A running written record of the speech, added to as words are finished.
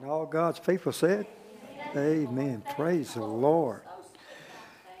All God's people said, amen. Praise the Lord.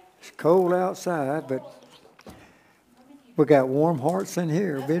 It's cold outside, but we got warm hearts in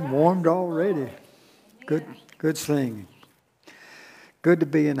here. Been warmed already. Good singing. Good to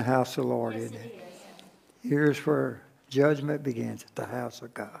be in the house of the Lord, isn't it? Here's where judgment begins, at the house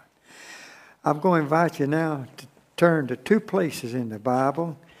of God. I'm going to invite you now to turn to two places in the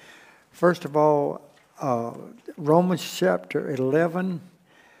Bible. First of all, Romans chapter 11,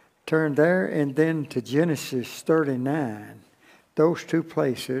 turn there, and then to Genesis 39. Those two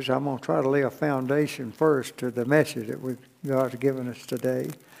places, I'm going to try to lay a foundation first to the message that God has given us today.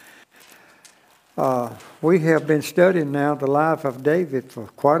 We have been studying now the life of David for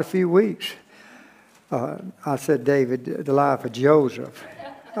quite a few weeks. I said David, the life of Joseph.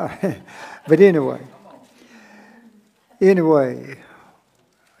 But anyway, you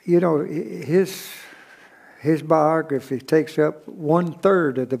know, his biography takes up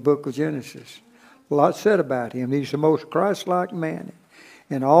 1/3 of the book of Genesis. A lot said about him. He's the most Christ-like man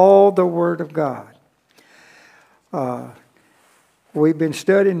in all the Word of God. We've been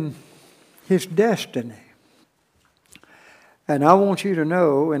studying his destiny. And I want you to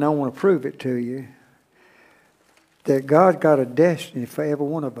know, and I want to prove it to you, that God got a destiny for every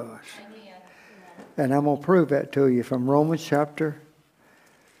one of us. Amen. And I'm going to prove that to you from Romans chapter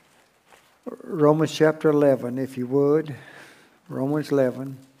 11, if you would. Romans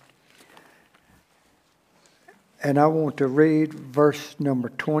 11. And I want to read verse number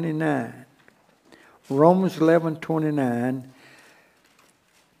 29. Romans 11:29.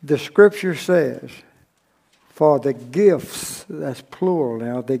 The scripture says, for the gifts, that's plural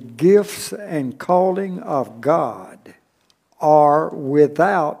now, the gifts and calling of God are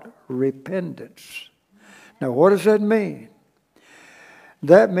without repentance. Now what does that mean?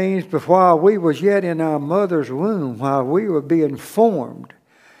 That means while we was yet in our mother's womb, while we were being formed,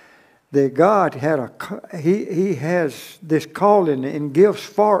 that God had He has this calling and gifts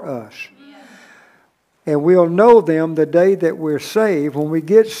for us. And we'll know them the day that we're saved. When we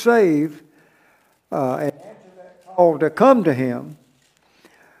get saved and called to come to Him,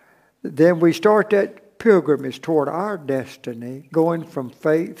 then we start that pilgrimage toward our destiny, going from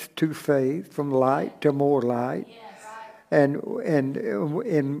faith to faith, from light to more light. And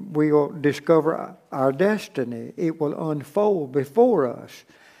we'll discover our destiny. It will unfold before us.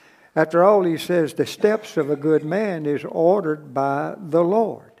 After all, he says, the steps of a good man is ordered by the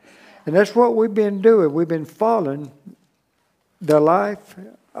Lord. And that's what we've been doing. We've been following the life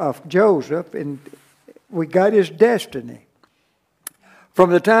of Joseph, and we got his destiny. From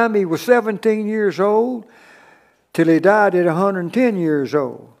the time he was 17 years old till he died at 110 years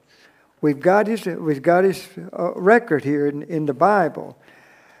old. We've got his record here in the Bible.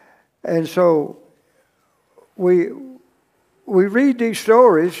 And so we read these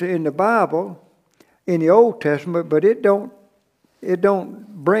stories in the Bible, in the Old Testament, but it don't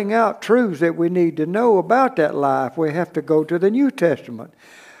bring out truths that we need to know about that life. We have to go to the New Testament.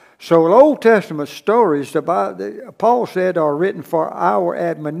 So the Old Testament stories, Paul said, are written for our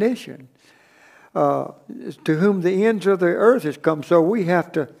admonition, to whom the ends of the earth has come. So we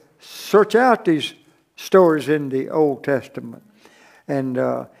have to search out these stories in the Old Testament. And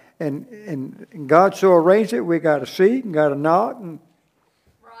God so arranged it, we got to seek and got to knock and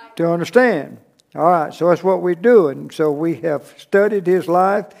to understand. All right, so that's what we're doing. So we have studied his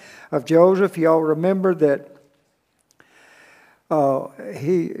life of Joseph. Y'all remember that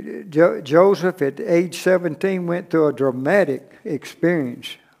Joseph at age 17 went through a dramatic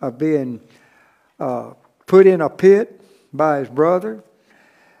experience of being put in a pit by his brother.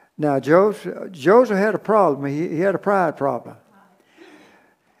 Now Joseph had a problem. He had a pride problem.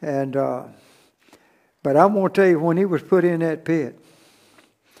 And but I'm going to tell you, when he was put in that pit,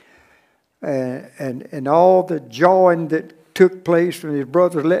 and all the jawing that took place from his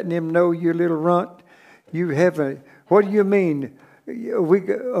brothers letting him know, you little runt, you haven't. What do you mean? We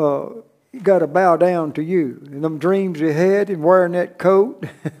got to bow down to you. And them dreams he had and wearing that coat.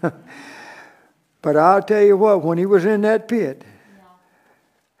 But I'll tell you what, when he was in that pit,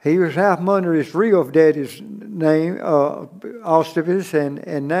 he was half under his real daddy's name, Ostevus,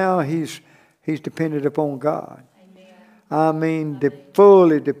 and now he's dependent upon God. I mean,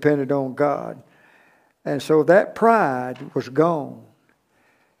 fully dependent on God. And so that pride was gone.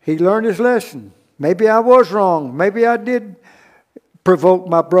 He learned his lesson. Maybe I was wrong. Maybe I did provoke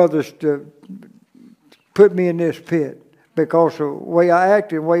my brothers to put me in this pit because of the way I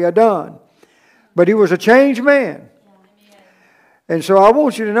acted, the way I done. But he was a changed man. And so I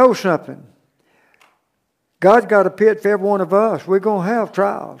want you to know something. God's got a pit for every one of us. We're going to have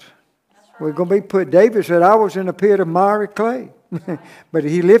trials. We're going to be put. David said, I was in a pit of miry clay. But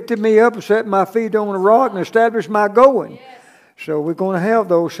he lifted me up and set my feet on a rock and established my going. Yes. So we're going to have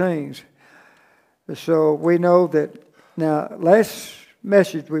those things. So we know that. Now, last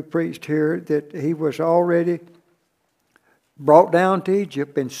message we preached here, that he was already brought down to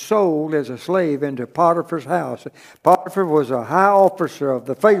Egypt and sold as a slave into Potiphar's house. Potiphar was a high officer of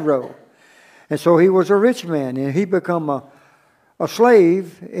the Pharaoh. And so he was a rich man, and he became a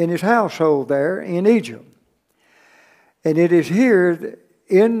slave in his household there in Egypt. And it is here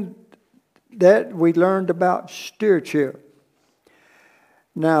in that we learned about stewardship.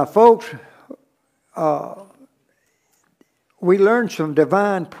 Now, folks, we learned some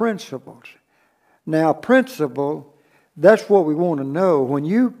divine principles. Now, principle, that's what we want to know. When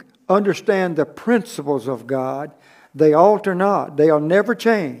you understand the principles of God, they alter not. They'll never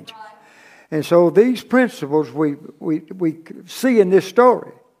change. And so these principles we see in this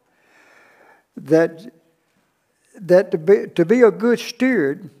story, that to be a good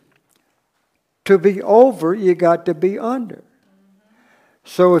steward, to be over, you got to be under.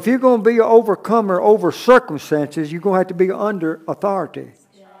 So if you're going to be an overcomer over circumstances, you're going to have to be under authority.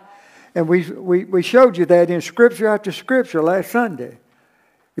 Yeah. And we showed you that in Scripture after Scripture last Sunday.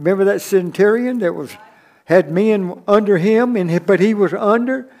 Remember that centurion that had men under him, but he was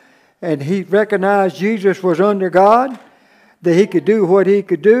under, and he recognized Jesus was under God, that he could do what he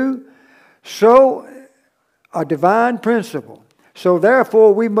could do. So, a divine principle. So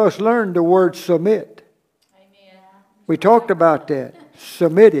therefore, we must learn the word submit. Amen. We talked about that.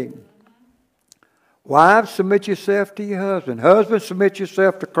 Submitting. Wives, submit yourself to your husband. Husbands, submit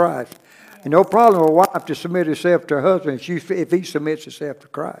yourself to Christ. And no problem with a wife to submit herself to her husband if he submits himself to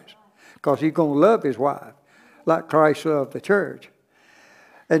Christ. Because he's going to love his wife like Christ loved the church.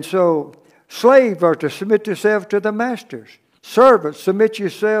 And so, slaves are to submit yourself to the masters. Servants, submit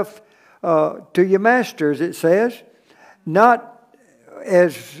yourself to your masters, it says. Not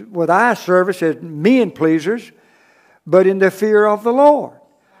as with eye service as men pleasers, but in the fear of the Lord.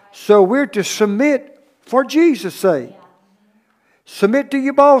 So we're to submit for Jesus' sake. Submit to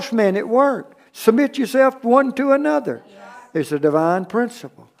your boss man at work. Submit yourself one to another. It's a divine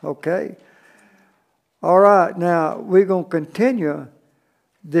principle. Okay? All right. Now, we're going to continue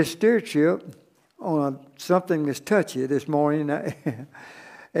this stewardship on something that's touchy this morning.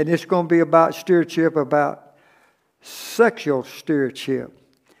 And it's going to be about stewardship, about sexual stewardship.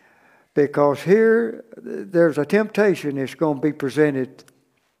 Because here, there's a temptation that's going to be presented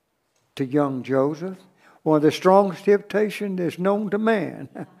to young Joseph. One of the strongest temptations that's known to man.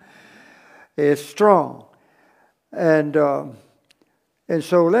 It's strong. And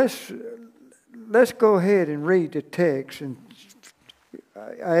so let's go ahead and read the text. And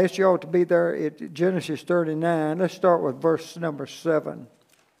I asked you all to be there at Genesis 39. Let's start with verse number 7.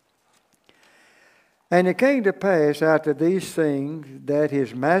 And it came to pass after these things that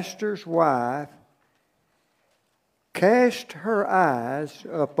his master's wife cast her eyes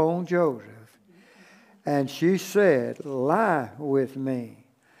upon Joseph, and she said, Lie with me.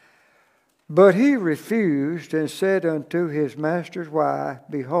 But he refused and said unto his master's wife,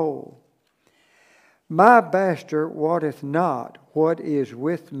 Behold, my master wotteth not what is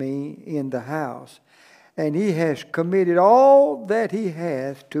with me in the house, and he has committed all that he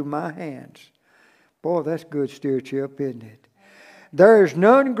hath to my hands. Boy, that's good stewardship, isn't it? There is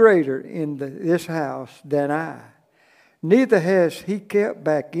none greater in this house than I. Neither has he kept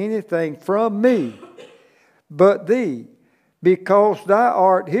back anything from me, but thee, because thou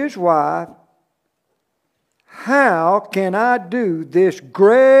art his wife. How can I do this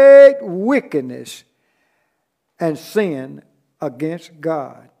great wickedness and sin against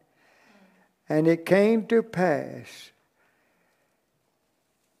God? And it came to pass,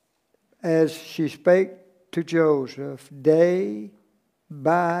 as she spake to Joseph day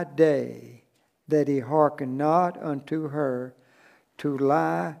by day, that he hearkened not unto her to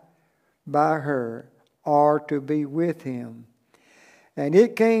lie by her or to be with him. And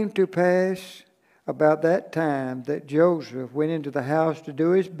it came to pass about that time that Joseph went into the house to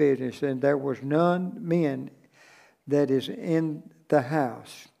do his business, and there was none men that is in the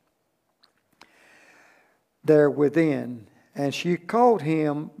house there within. And she caught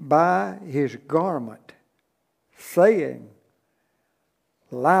him by his garment, saying,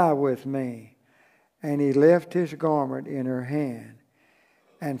 Lie with me. And he left his garment in her hand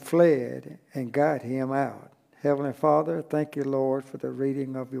and fled and got him out. Heavenly Father, thank you, Lord, for the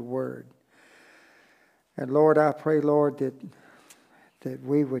reading of your word. And Lord, I pray, Lord, that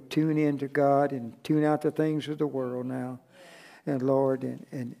we would tune in to God and tune out the things of the world now. And Lord,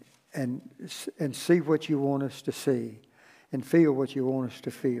 and see what you want us to see. And feel what you want us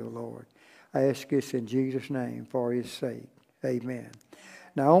to feel, Lord. I ask this in Jesus' name for his sake. Amen.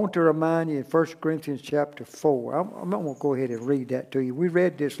 Now, I want to remind you in 1 Corinthians chapter 4. I'm going to go ahead and read that to you. We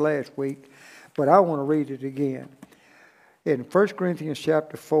read this last week, but I want to read it again. In 1 Corinthians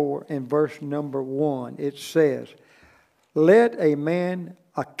chapter 4 and verse number 1, it says, "Let a man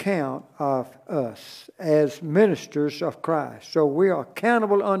account of us as ministers of Christ." So we are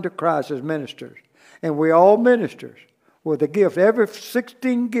accountable unto Christ as ministers. And we're all ministers with a gift. Every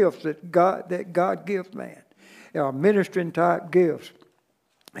 16 gifts that God gives man are ministering type gifts.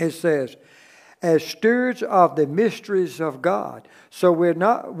 It says, as stewards of the mysteries of God. So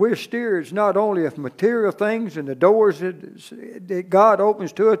we're stewards not only of material things and the doors that God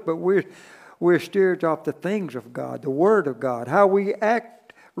opens to us, but we're stewards of the things of God, the Word of God, how we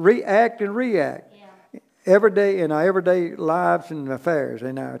react every day in our everyday lives and affairs,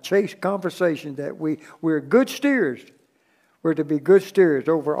 in our chaste conversation, that we're good stewards. We're to be good stewards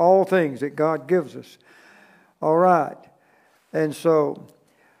over all things that God gives us. All right. And so,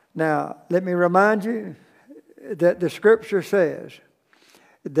 now, let me remind you that the Scripture says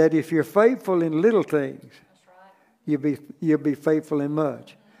that if you're faithful in little things, you'll be faithful in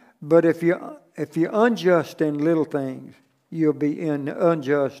much. But if you're unjust in little things, you'll be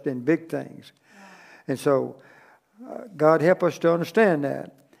unjust in big things. And so, God help us to understand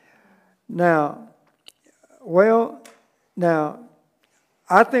that. Now,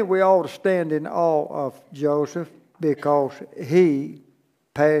 I think we ought to stand in awe of Joseph because he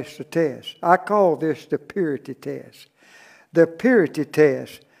passed the test. I call this the purity test. The purity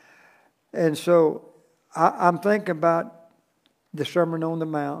test. And so I'm thinking about the Sermon on the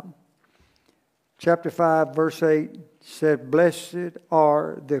Mount. Chapter 5, verse 8 said, "Blessed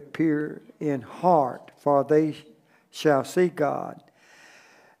are the pure in heart, for they shall see God."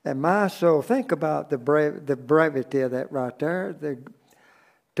 And my soul, think about the brevity of that right there.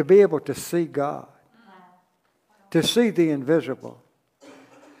 To be able to see God. To see the invisible.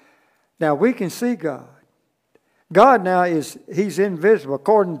 Now, we can see God. God now He's invisible.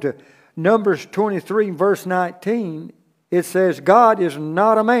 According to Numbers 23, verse 19, it says, "God is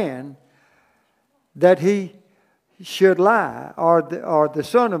not a man that He should lie, or the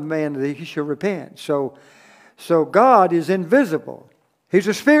Son of Man that He should repent." So God is invisible. He's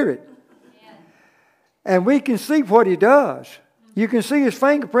a spirit. And we can see what He does. You can see His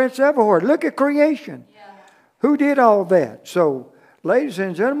fingerprints everywhere. Look at creation. Who did all that? So, ladies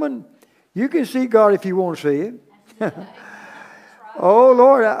and gentlemen, you can see God if you want to see Him. Oh,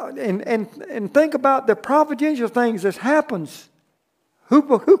 Lord. And think about the providential things that happens.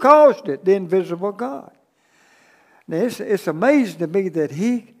 Who caused it? The invisible God. Now, it's amazing to me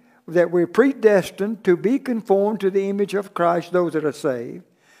that we're predestined to be conformed to the image of Christ, those that are saved.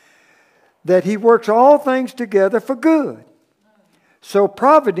 That He works all things together for good. So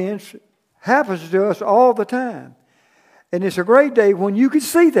providence happens to us all the time. And it's a great day when you can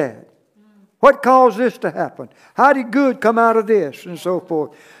see that. What caused this to happen? How did good come out of this? And so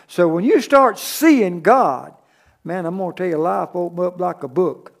forth. So when you start seeing God, man, I'm going to tell you, life open up like a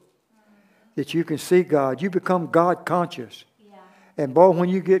book. That you can see God. You become God conscious. And boy, when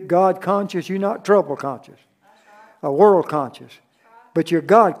you get God conscious, you're not trouble conscious. Or world conscious. But you're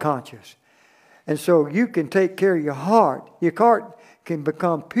God conscious. And so you can take care of your heart. Your heart can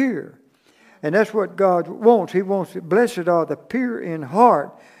become pure. And that's what God wants. He wants, blessed are the pure in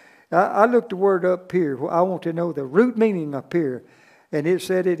heart. I looked the word up, pure. I want to know the root meaning of pure. And it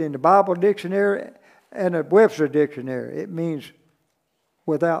said it in the Bible dictionary and a Webster dictionary. It means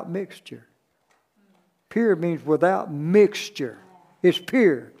without mixture. Pure means without mixture. It's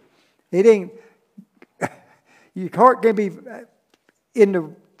pure. It ain't, your heart can be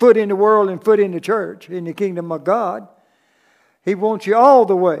foot in the world and foot in the church, in the kingdom of God. He wants you all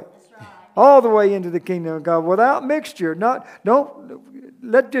the way. Right. All the way into the kingdom of God without mixture. Don't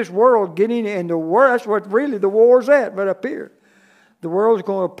let this world get in. And the world, that's what really the war's at, right up here. The world's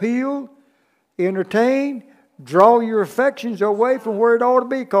going to appeal, entertain, draw your affections away from where it ought to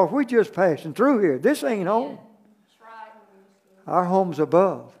be, because we're just passing through here. This ain't home. Our home's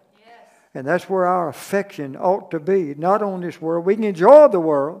above. And that's where our affection ought to be. Not on this world. We can enjoy the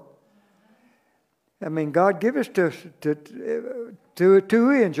world. I mean, God give us to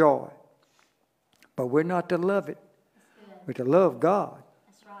enjoy. But we're not to love it. We're to love God.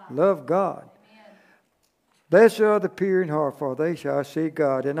 Right. Love God. Amen. Blessed are the pure in heart, for they shall see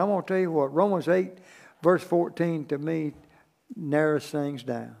God. And I'm going to tell you what, Romans 8, verse 14 to me narrows things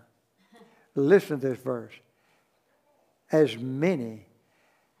down. Listen to this verse. As many,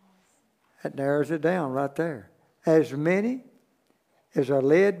 that narrows it down right there. As many as are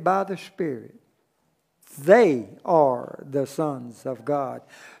led by the Spirit, they are the sons of God.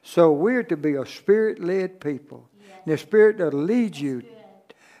 So we're to be a Spirit-led people. Yes. And the Spirit will lead you.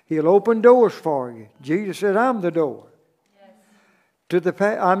 He'll open doors for you. Jesus said, I'm the door.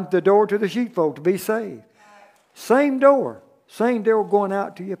 I'm the door to the sheepfold to be saved. Same door. Same door going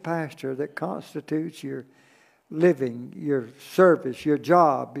out to your pastor that constitutes your living, your service, your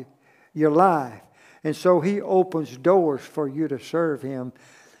job, your life. And so He opens doors for you to serve Him.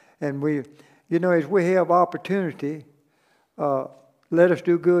 And as we have opportunity, let us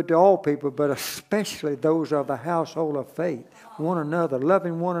do good to all people, but especially those of the household of faith. One another,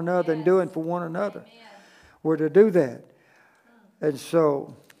 loving one another and doing for one another. We're to do that. And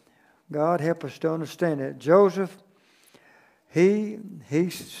so, God help us to understand that. Joseph, he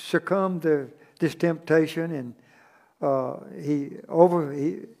succumbed to this temptation, and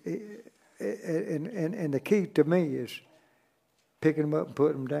and the key to me is picking him up and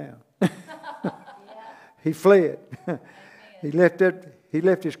putting him down. He fled. He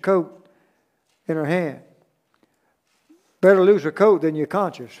left his coat in her hand. Better lose a coat than your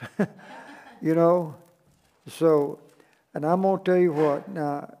conscience. So, and I'm going to tell you what,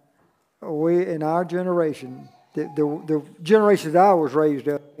 now, we in our generation, the generation that I was raised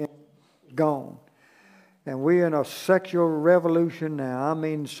up in, gone. And we're in a sexual revolution now. I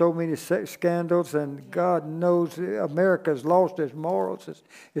mean, so many sex scandals, and God knows America's lost its morals,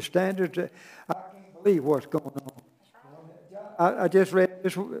 its standards. I can't believe what's going on. I just read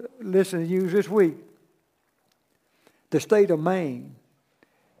this, listened to you this week. The state of Maine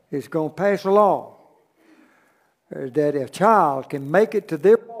is going to pass a law that if a child can make it to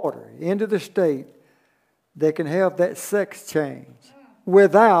their border, into the state, they can have that sex change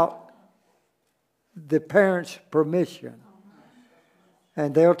without the parents' permission.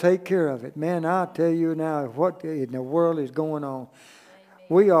 And they'll take care of it. Man, I'll tell you now what in the world is going on.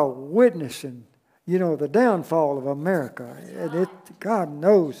 We are witnessing, the downfall of America. And God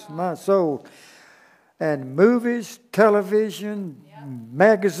knows my soul. And movies, television,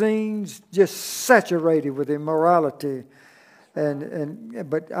 magazines, just saturated with immorality.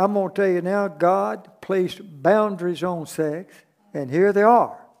 But I'm going to tell you now, God placed boundaries on sex. And here they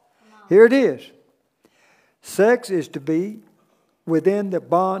are. Here it is. Sex is to be within the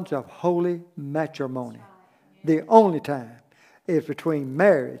bonds of holy matrimony. The only time is between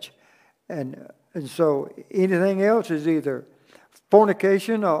marriage. And so anything else is either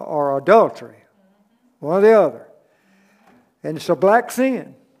fornication or adultery. One or the other. And it's a black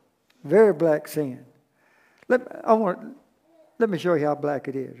sin. Very black sin. Let me show you how black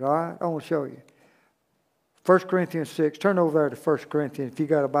it is, all right? I want to show you. 1 Corinthians 6. Turn over there to 1 Corinthians. If you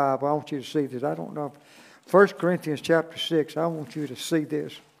got a Bible, I want you to see this. I don't know. 1 Corinthians chapter 6. I want you to see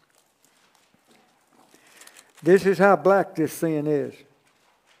this. This is how black this sin is.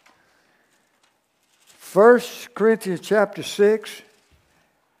 1 Corinthians chapter 6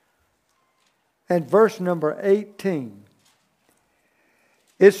 and verse number 18.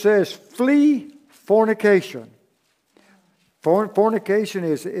 It says, flee fornication. Fornication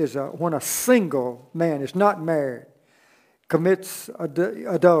is when a single man is not married commits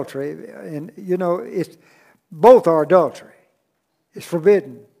adultery. And, it's both are adultery. It's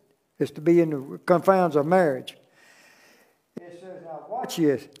forbidden. It's to be in the confines of marriage. It says, now watch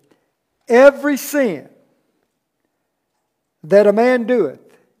this. Every sin that a man doeth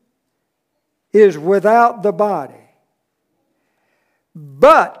is without the body.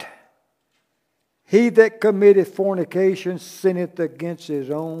 But he that committeth fornication sinneth against his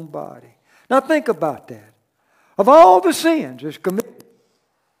own body. Now think about that. Of all the sins that's committed,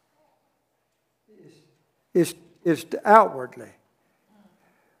 is outwardly.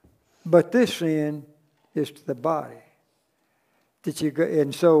 But this sin is to the body.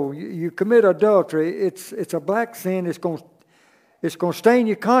 And so you commit adultery. It's a black sin. It's going to stain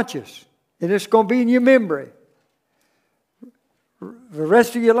your conscience. And it's going to be in your memory the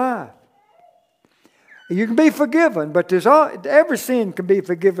rest of your life. You can be forgiven, but every sin can be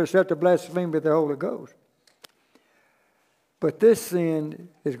forgiven except the blasphemy of the Holy Ghost. But this sin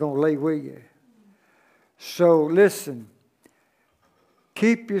is going to lay with you. So listen,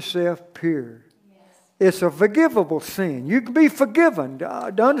 keep yourself pure. Yes. It's a forgivable sin. You can be forgiven.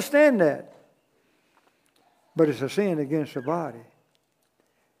 To understand that. But it's a sin against the body.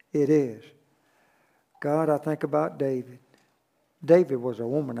 It is. God, I think about David. David was a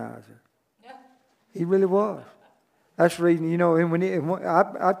womanizer. Yeah. He really was. That's the reason,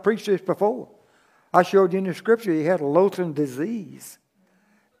 I preached this before. I showed you in the scripture he had a loathsome disease.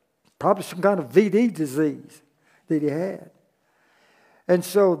 Probably some kind of VD disease that he had. And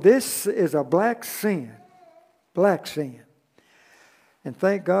so this is a black sin. Black sin. And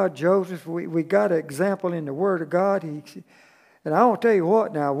thank God, Joseph, we got an example in the Word of God. And I want to tell you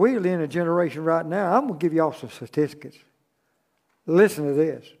what now, we're in a generation right now, I'm going to give you all some statistics. Listen to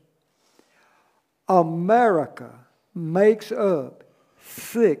this. America makes up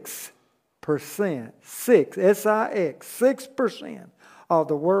 6%, S-I-X, 6% of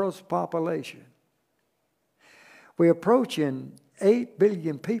the world's population. We're approaching 8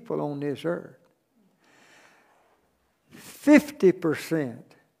 billion people on this earth. 50%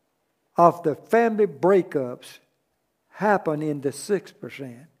 of the family breakups happen in the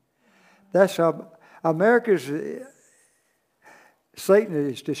 6%. That's how Satan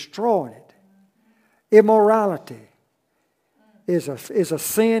is destroying it. Immorality is a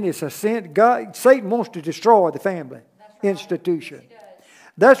sin. It's a sin. Satan wants to destroy the family institution.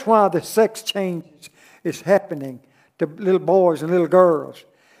 That's why the sex change is happening to little boys and little girls.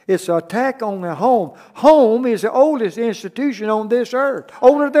 It's an attack on the home. Home is the oldest institution on this earth,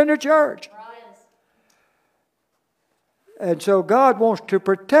 older than the church. And so God wants to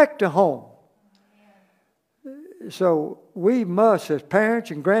protect the home. So we must, as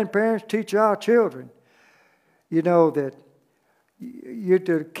parents and grandparents, teach our children, that you're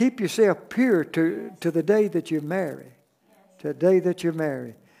to keep yourself pure to the day that you marry. To the day that you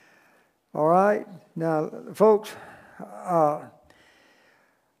marry. All right? Now, folks, I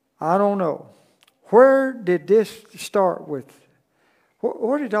don't know. Where did this start with?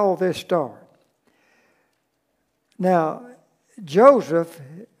 Where did all this start? Now, Joseph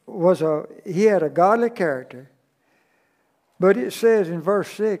he had a godly character, but it says in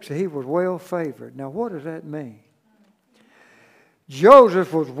verse 6 that he was well favored. Now, what does that mean?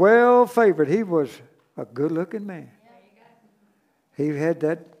 Joseph was well favored. He was a good looking man. He had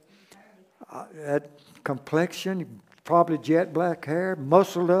that complexion, probably jet black hair,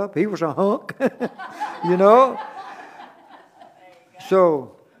 muscled up. He was a hunk,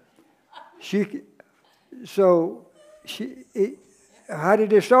 how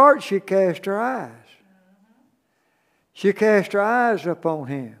did it start? She cast her eyes. She cast her eyes upon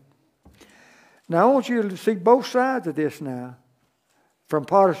him. Now, I want you to see both sides of this now. From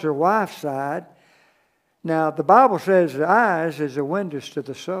Potiphar's wife's side. Now, the Bible says the eyes is the windows to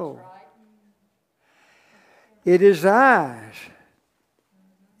the soul. It is the eyes.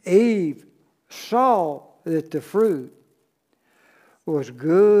 Eve saw that the fruit was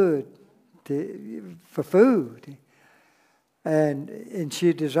good for food. And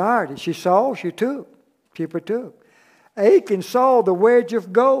she desired it. She saw, she took. She partook. Achan saw the wedge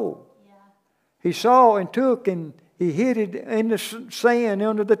of gold. Yeah. He saw and took, and he hid it in the sand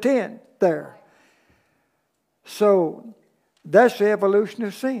under the tent there. So that's the evolution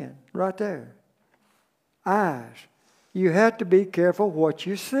of sin right there. Eyes. You have to be careful what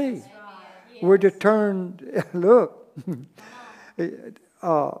you see. Yes. We're to turn, look. A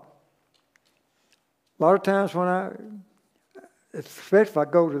lot of times especially if I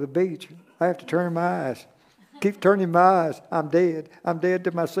go to the beach, I have to turn my eyes. Keep turning my eyes. I'm dead. I'm dead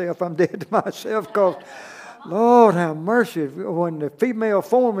to myself. I'm dead to myself because, Lord have mercy, when the female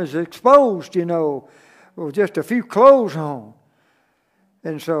form is exposed, with just a few clothes on.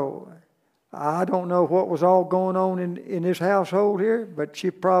 And so I don't know what was all going on in this household here, but she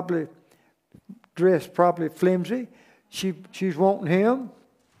probably dressed flimsy. She's wanting him.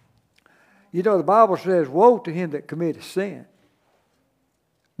 The Bible says, woe to him that committeth sin,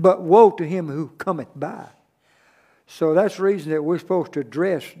 but woe to him who cometh by. So that's the reason that we're supposed to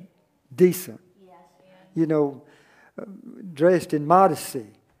dress decent. Yes. Dressed in modesty.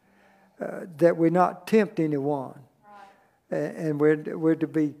 That we not tempt anyone. Right. And we're to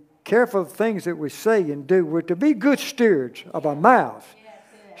be careful of the things that we say and do. We're to be good stewards of our mouth.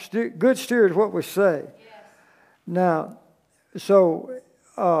 Yes. Good stewards of what we say. Yes. Now, so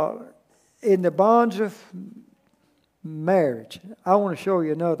in the bonds of marriage, I want to show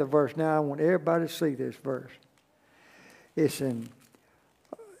you another verse. Now, I want everybody to see this verse. It's in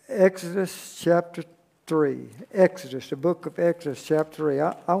Exodus chapter 3. Exodus, the book of Exodus chapter 3.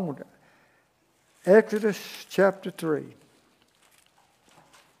 I want to, Exodus chapter 3.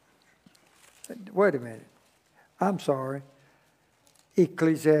 Wait a minute. I'm sorry.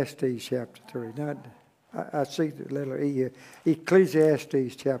 Ecclesiastes chapter 3. Not, I see the letter E here.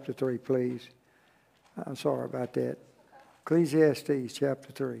 Ecclesiastes chapter 3, please. I'm sorry about that. Ecclesiastes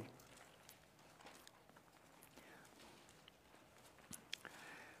chapter 3.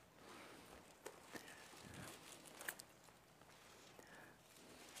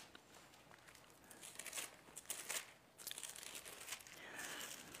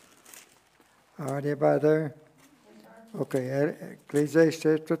 All right, everybody there? Okay, Ecclesiastes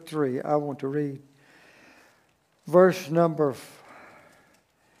chapter 3. I want to read verse number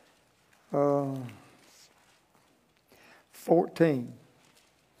 14.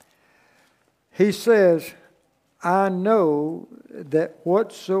 He says, I know that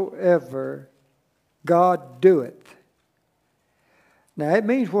whatsoever God doeth. Now it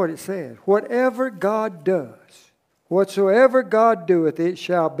means what it says. Whatever God does, whatsoever God doeth, it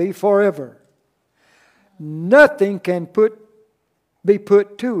shall be forever. Nothing can be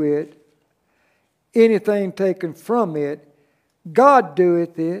put to it, anything taken from it. God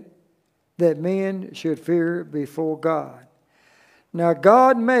doeth it, that men should fear before God. Now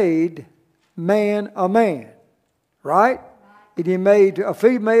God made man a man, right? And He made a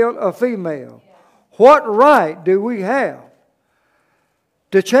female a female. What right do we have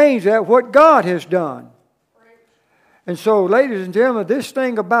to change that, what God has done? And so, ladies and gentlemen, this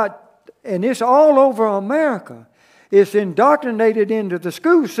thing about, and it's all over America, it's indoctrinated into the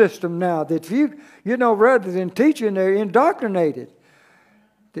school system now, that you know, rather than teaching, they're indoctrinated.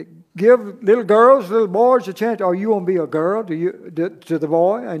 To give little girls, little boys a chance. Oh, you want to be a girl? To the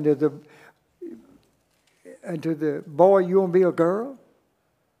boy, and to the boy, you want to be a girl?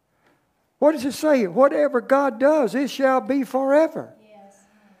 What does it say? Whatever God does, it shall be forever. Yes.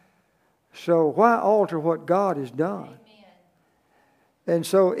 So why alter what God has done? Amen. And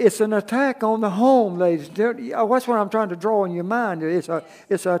so it's an attack on the home, ladies. That's what I'm trying to draw in your mind. It's an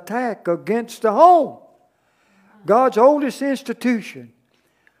attack against the home. God's oldest institution.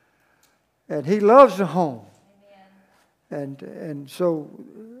 And He loves the home. And so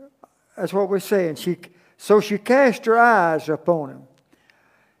that's what we're saying. So she cast her eyes upon him.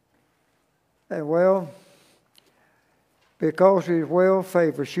 And well, because he was well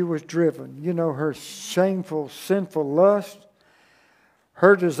favored, she was driven. You know, her shameful, sinful lust,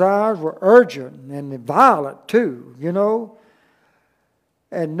 her desires were urgent and violent too, you know.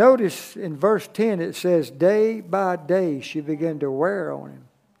 And notice in verse 10 it says, day by day she began to wear on him.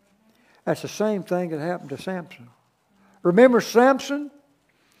 That's the same thing that happened to Samson. Remember Samson?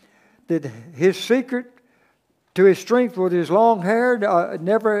 That his secret to his strength was his long hair,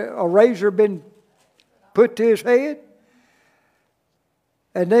 never a razor been put to his head.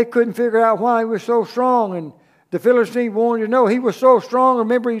 And they couldn't figure out why he was so strong. And the Philistines wanted to know. He was so strong.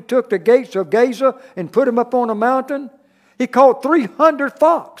 Remember, he took the gates of Gaza and put them up on a mountain. He caught 300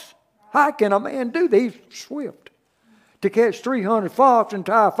 fox. How can a man do that? He's swift. To catch 300 fox and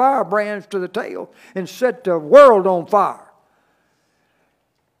tie firebrands to the tail and set the world on fire.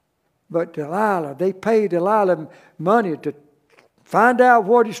 But Delilah, they paid Delilah money to find out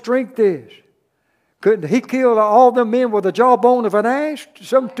what his strength is. Couldn't he kill all the men with the jawbone of an ass?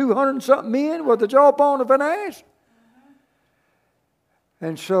 Some 200-something men with the jawbone of an ass?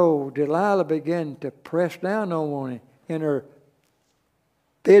 And so Delilah began to press down on him in her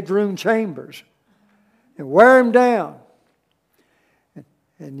bedroom chambers and wear him down.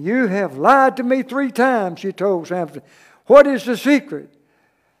 And you have lied to me 3 times, she told Samson. What is the secret?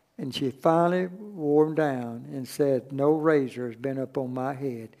 And she finally wore him down and said, no razor has been up on my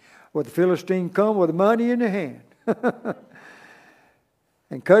head. Well, the Philistine come with money in the hand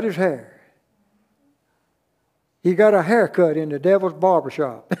and cut his hair. He got a haircut in the devil's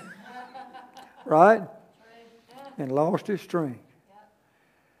barbershop. Right? And lost his strength.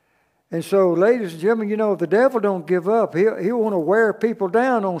 And so, ladies and gentlemen, you know, the devil don't give up. He'll want to wear people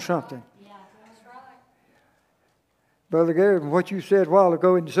down on something. Yeah, that's right. Brother Gary, what you said a while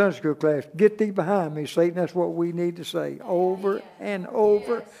ago in the Sunday school class, get thee behind me, Satan. That's what we need to say over and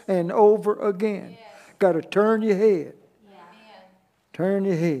over and over again. Got to turn your head. Yeah. Turn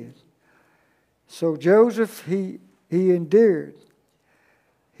your head. So Joseph, he endured.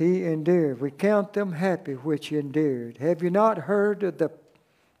 He endured. We count them happy which endured. Have you not heard of the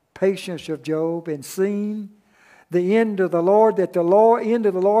patience of Job and seen the end of the Lord, that the end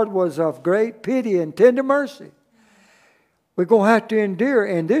of the Lord was of great pity and tender mercy? We're going to have to endure.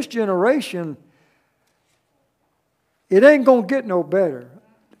 And this generation, it ain't going to get no better.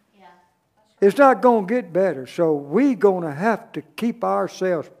 Yeah, right. It's not going to get better. So we're going to have to keep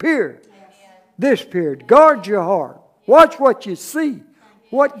ourselves pure. Yes. This period. Guard your heart. Watch what you see.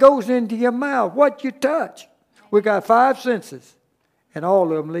 What goes into your mouth. What you touch. We got 5 senses. And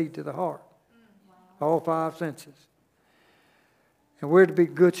all of them lead to the heart. All 5 senses. And we're to be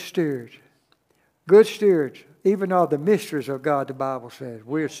good stewards. Good stewards, even of the mysteries of God, the Bible says.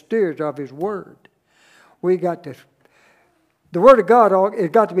 We're stewards of His Word. We got to, the Word of God,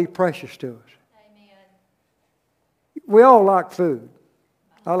 it's got to be precious to us. Amen. We all like food.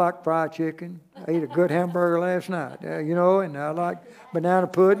 I like fried chicken. I ate a good hamburger last night. You know, and I like banana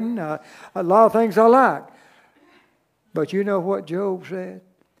pudding. A lot of things I like. But you know what Job said?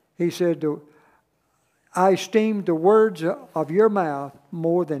 He said, I esteem the words of your mouth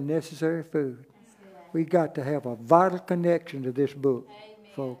more than necessary food. We got to have a vital connection to this book,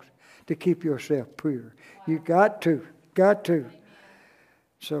 folks, to keep yourself pure. You got to.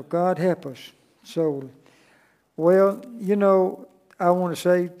 So God help us. So, well, you know, I want to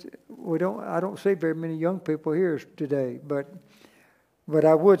say I don't see very many young people here today, but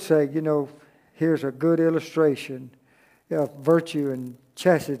I would say, you know, here's a good illustration of virtue and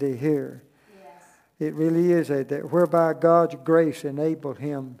chastity here. Yes. It really is that whereby God's grace enabled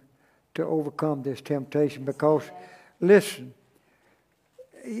him to overcome this temptation. Because, listen,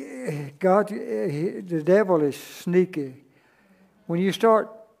 the devil is sneaky. When you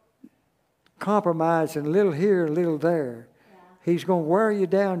start compromising a little here, a little there, he's going to wear you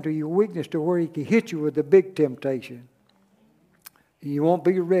down to your weakness to where he can hit you with the big temptation. You won't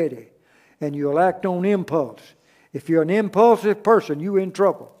be ready, and you'll act on impulse. If you're an impulsive person, you're in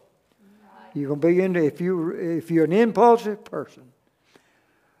trouble. You're going to be in. If you're an impulsive person,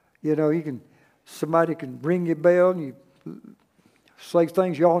 you know somebody can ring your bell and you say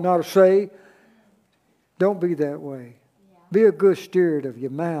things you ought not to say. Don't be that way. Yeah. Be a good steward of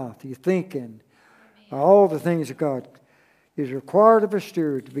your mouth, your thinking, all the things of God. It is required of a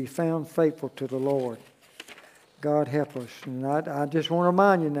steward to be found faithful to the Lord. God help us. And I just want to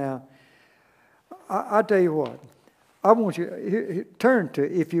remind you now. I tell you what. I want you turn to,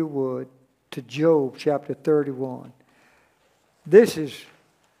 if you would, to Job chapter 31. This is,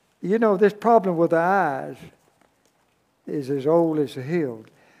 you know, this problem with the eyes is as old as the hill.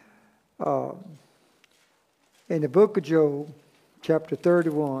 In the book of Job, chapter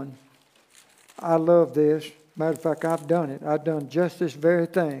 31, I love this. Matter of fact, I've done it. I've done just this very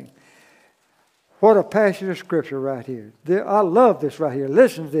thing. What a passage of Scripture right here. I love this right here.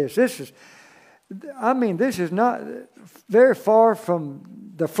 Listen to this. This is not very far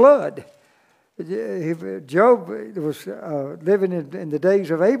from the flood. Job was living in the days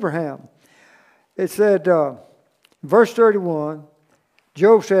of Abraham. It said, verse 31,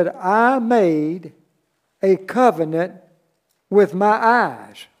 Job said, I made a covenant with my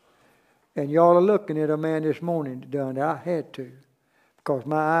eyes. And y'all are looking at a man this morning done that. I had to, because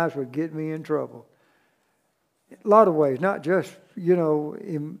my eyes would get me in trouble. A lot of ways, not just, you know,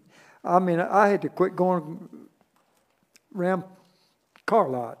 I had to quit going around car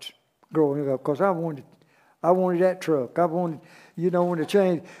lots growing up because I wanted that truck. I wanted, when to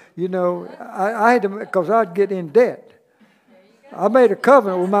change, I had to, because I'd get in debt. I made a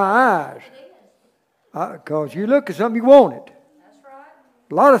covenant with my eyes. Because you look at something, you want it. That's right.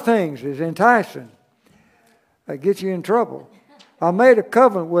 A lot of things is enticing. That gets you in trouble. I made a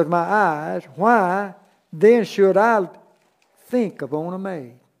covenant with my eyes. Why then should I think of owning a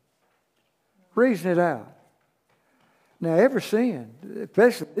maid? Reason it out. Now, every sin,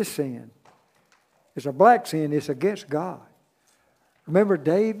 especially this sin, is a black sin. It's against God. Remember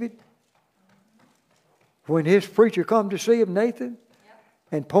David? When his preacher come to see him, Nathan,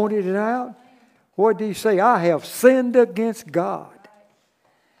 and pointed it out, what did he say? I have sinned against God.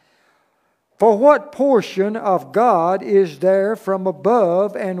 For what portion of God is there from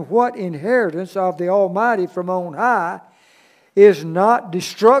above, and what inheritance of the Almighty from on high is not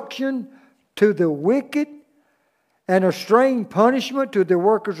destruction to the wicked and a strange punishment to the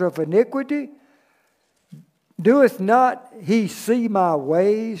workers of iniquity? Doeth not he see my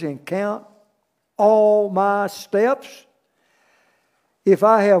ways and count all my steps? If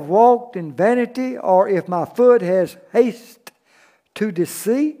I have walked in vanity, or if my foot has haste to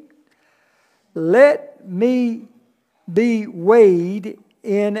deceit, let me be weighed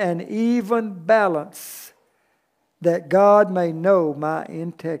in an even balance, that God may know my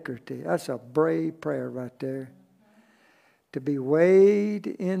integrity. That's a brave prayer right there. To be weighed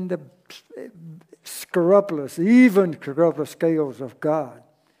in the scrupulous, even scrupulous scales of God.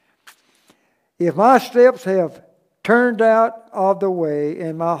 If my steps have turned out of the way,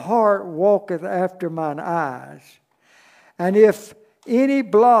 and my heart walketh after mine eyes, and if any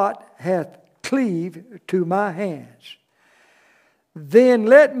blot hath cleaved to my hands, then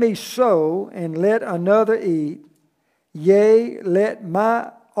let me sow, and let another eat, yea, let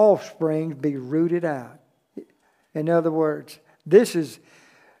my offspring be rooted out. In other words, this is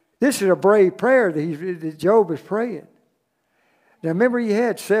a brave prayer that Job is praying. Now remember, he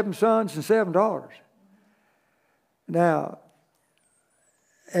had 7 sons and 7 daughters. Now,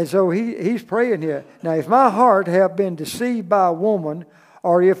 and so he's praying here. Now, if my heart have been deceived by a woman,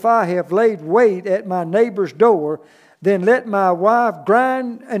 or if I have laid wait at my neighbor's door, then let my wife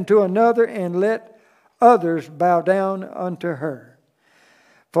grind unto another, and let others bow down unto her.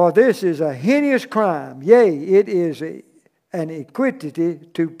 For this is a heinous crime, yea, it is an iniquity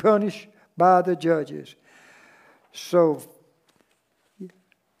to punish by the judges. So,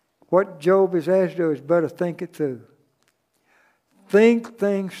 what Job is asked to do is better think it through. Think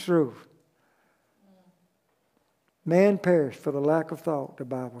things through. Man perished for the lack of thought, the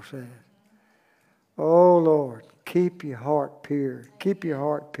Bible says. Oh, Lord, keep your heart pure. Keep your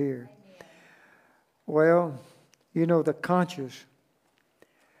heart pure. Well, you know, the conscience,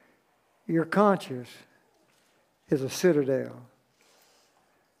 your conscience is a citadel,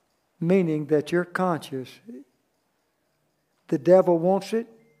 meaning that your conscience, the devil wants it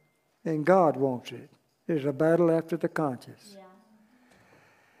and God wants it. There's a battle after the conscience. Yeah.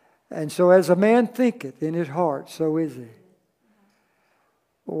 And so as a man thinketh in his heart, so is he.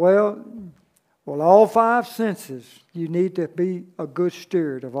 Well, all five senses, you need to be a good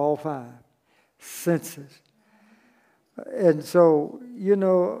steward of all five senses. And so, you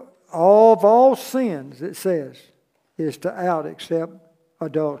know, all sins, it says, is to out except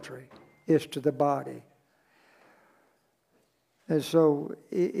adultery. It's to the body. And so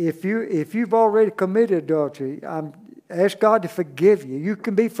if you've already committed adultery, ask God to forgive you. You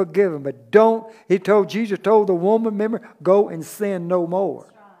can be forgiven, but don't. Jesus told the woman, remember, go and sin no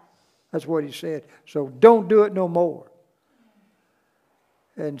more. That's what he said. So don't do it no more.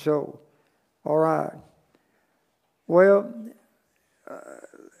 And so, all right. Well,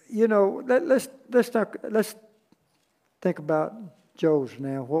 you know, let's think about Joseph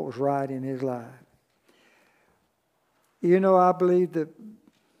now. What was right in his life? You know, I believe that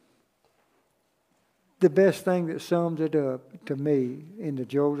the best thing that sums it up to me in the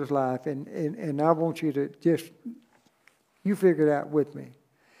Joseph's life, and I want you to just, you figure it out with me.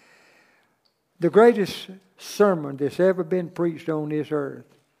 The greatest sermon that's ever been preached on this earth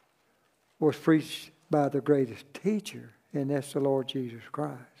was preached by the greatest teacher, and that's the Lord Jesus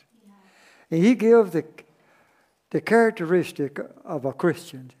Christ. Yeah. And he gives the characteristic of a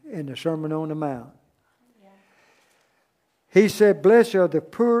Christian in the Sermon on the Mount. Yeah. He said, blessed are the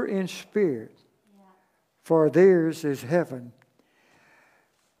poor in spirit, for theirs is heaven.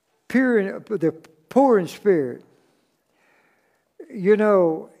 The poor in spirit. You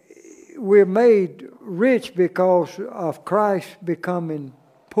know, we're made rich because of Christ becoming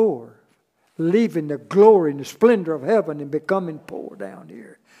poor, leaving the glory and the splendor of heaven and becoming poor down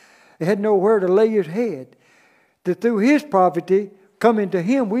here. He had nowhere to lay his head. That through his poverty, coming to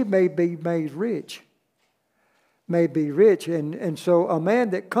him, we may be made rich. May be rich. And so a man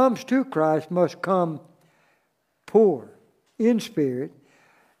that comes to Christ must come poor in spirit,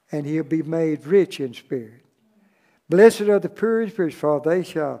 and he'll be made rich in spirit. Blessed are the pure in spirit, for they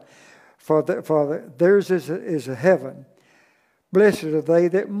shall, theirs is a heaven. Blessed are they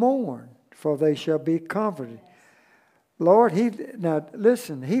that mourn, for they shall be comforted. Lord, now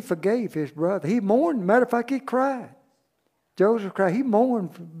listen, he forgave his brother. He mourned. Matter of fact, he cried. Joseph cried. He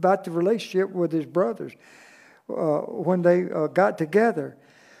mourned about the relationship with his brothers when they got together.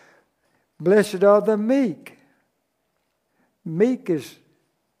 Blessed are the meek. Meek is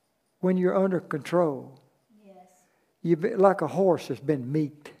when you're under control. Yes. You're like a horse that's been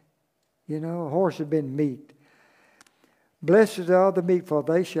meeked. You know, a horse has been meeked. Blessed are the meek, for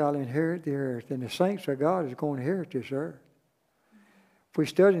they shall inherit the earth. And the saints of God is going to inherit this earth. If we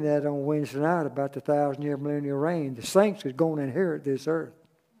study that on Wednesday night about the 1,000-year millennial reign, the saints is going to inherit this earth.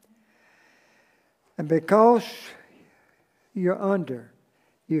 And because you're under,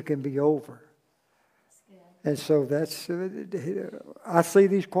 you can be over. And so that's, I see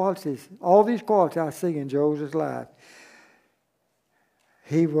these qualities, all these qualities I see in Joseph's life.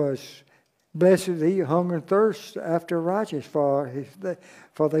 He was blessed, he hunger and thirst after righteousness,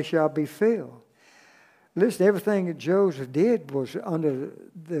 for they shall be filled. Listen, everything that Joseph did was under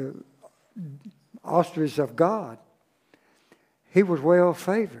the auspices of God. He was well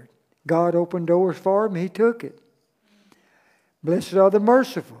favored. God opened doors for him, he took it. Blessed are the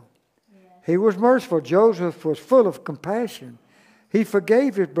merciful. He was merciful. Joseph was full of compassion. He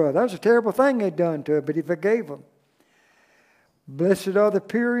forgave his brother. That was a terrible thing they'd done to him, but he forgave him. Blessed are the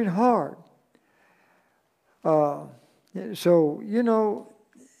pure in heart. So, you know,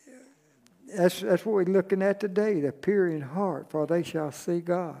 that's what we're looking at today, the pure in heart, for they shall see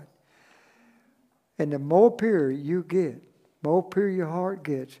God. And the more pure you get, the more pure your heart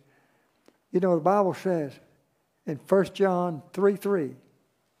gets. You know, the Bible says in 1 John 3:3,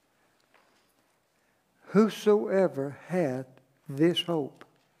 whosoever hath this hope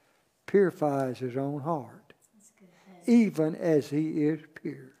purifies his own heart, even as he is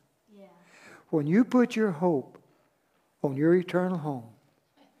pure. Yeah. When you put your hope on your eternal home,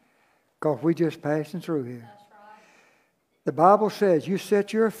 because we're just passing through here. That's right. The Bible says you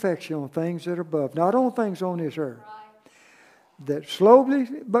set your affection on things that are above, not on things on this earth. Right. That slowly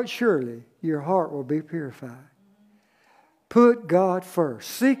but surely your heart will be purified. Put God first.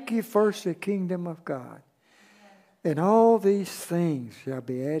 Seek ye first the kingdom of God. And all these things shall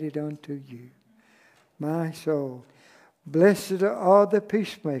be added unto you. My soul. Blessed are the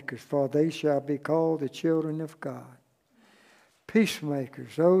peacemakers, for they shall be called the children of God.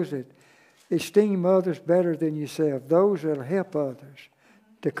 Peacemakers, those that esteem others better than yourself, those that will help others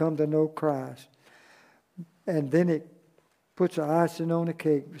to come to know Christ. And then it puts the icing on the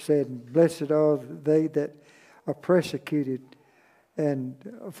cake, said, blessed are they that are persecuted and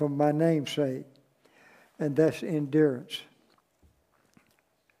for my name's sake. And that's endurance.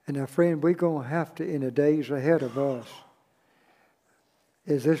 And now, friend, we're going to have to, in the days ahead of us,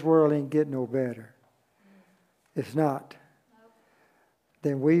 is this world ain't getting no better. It's not.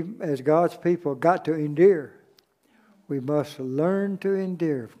 Then we, as God's people, got to endure. We must learn to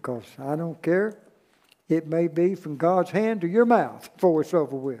endure, because I don't care. It may be from God's hand to your mouth before it's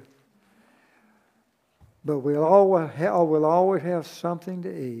over with. But we'll always have something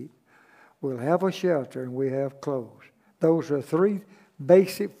to eat. We'll have a shelter, and we have clothes. Those are three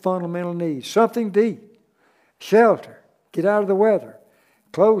basic fundamental needs. Something to eat, shelter, get out of the weather,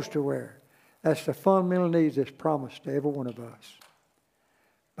 clothes to wear. That's the fundamental needs that's promised to every one of us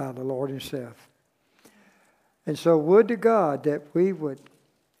by the Lord himself. And so would to God that we would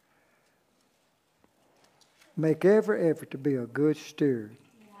make every effort to be a good steward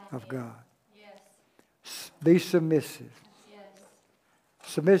of God. Be submissive.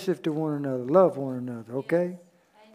 Submissive to one another. Love one another, okay?